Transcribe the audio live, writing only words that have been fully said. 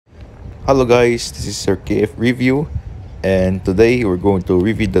Hello guys, this is Sir KF Review, and today we're going to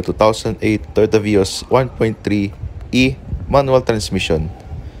review the 2008 Toyota Vios 1.3e manual transmission.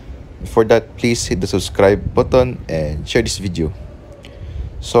 Before that, please hit the subscribe button and share this video.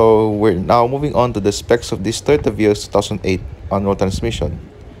 So we're now moving on to the specs of this Toyota Vios 2008 manual transmission.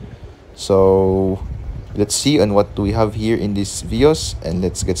 So let's see on what do we have here in this Vios, and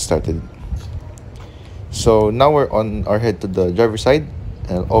let's get started. So now we're on our head to the driver's side,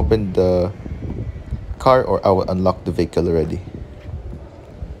 and I'll open the car, or I will unlock the vehicle already.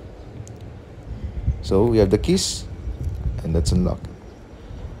 So we have the keys, and let's unlock.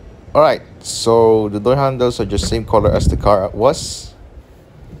 Alright, so the door handles are just same color as the car was.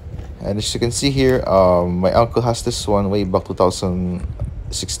 And as you can see here, my uncle has this one way back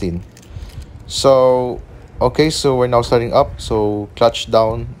 2016. So, okay, so we're now starting up. So clutch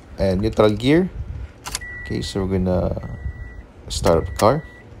down and neutral gear. Okay, so we're gonna start up the car.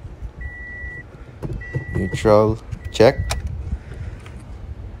 Neutral, check.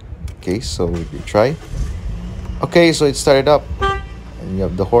 Okay, so we try. Okay, so it started up. And you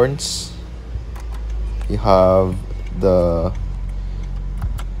have the horns. You have the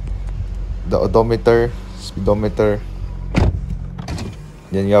odometer, speedometer.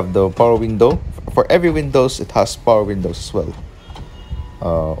 Then you have the power window. For every windows, it has power windows as well.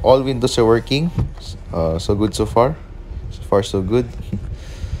 All windows are working. So good so far. So far so good.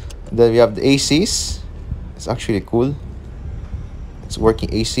 Then we have the ACs. It's actually cool. It's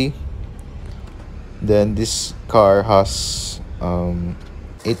working AC. Then this car has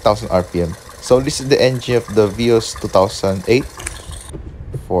 8,000 RPM. So this is the engine of the Vios 2008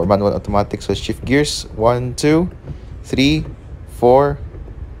 for manual automatic. So shift gears 1, 2, 3, 4.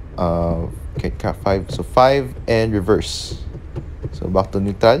 Okay, 5. So 5 and reverse. So back to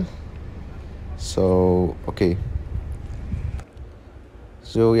neutral. So okay.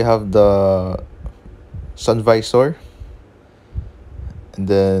 So we have the sun visor, and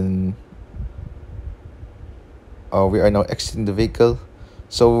then we are now exiting the vehicle.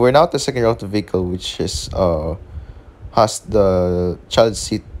 So we're now at the second row of the vehicle, which is has the child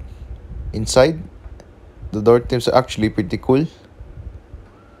seat inside. The door trims are actually pretty cool.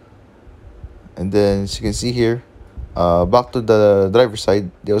 And then as you can see here, back to the driver's side,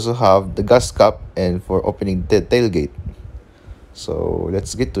 they also have the gas cap and for opening the tailgate. So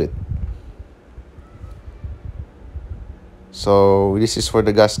let's get to it. So this is for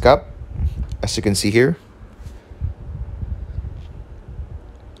the gas cap, as you can see here.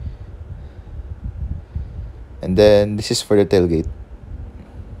 And then this is for the tailgate.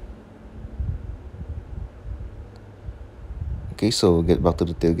 Okay, so we'll get back to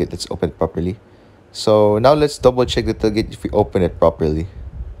the tailgate. Let's open it properly. So now let's double check the tailgate if we open it properly.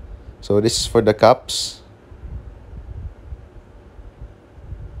 So this is for the caps.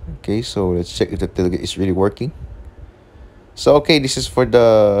 Okay, so let's check if the tailgate is really working. So okay, this is for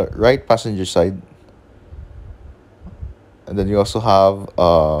the right passenger side. And then you also have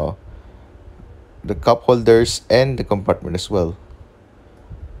the cup holders and the compartment as well.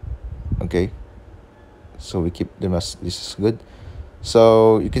 Okay, so we keep them as this is good.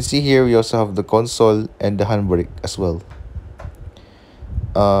 So you can see here we also have the console and the handbrake as well.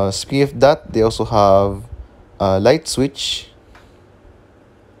 Speaking of that, they also have a light switch,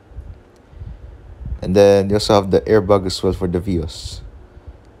 and then they also have the airbag as well for the Vios.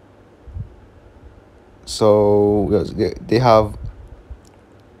 So they have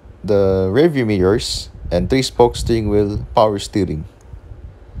the rear view mirrors and 3-spoke steering wheel, power steering.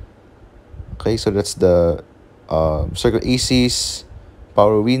 Okay, so that's the circle ACs,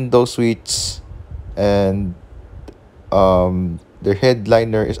 power window switch, and their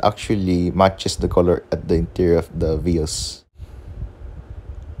headliner is actually matches the color at the interior of the Vios.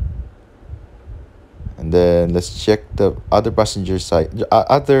 And then let's check the other passenger side, the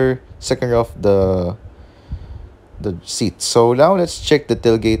other second row of the seat. So now let's check the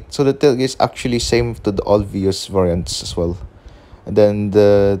tailgate. So the tailgate is actually same to the all Vios variants as well. And then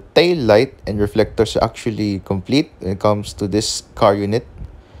the tail light and reflectors are actually complete when it comes to this car unit.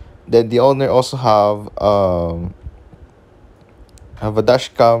 Then the owner also have a dash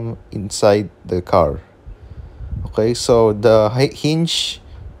cam inside the car. Okay, so the hinge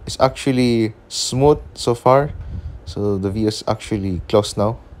is actually smooth so far. So the view is actually closed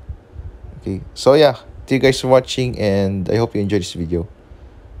now. Okay, so yeah, thank you guys for watching, and I hope you enjoyed this video.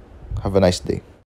 Have a nice day.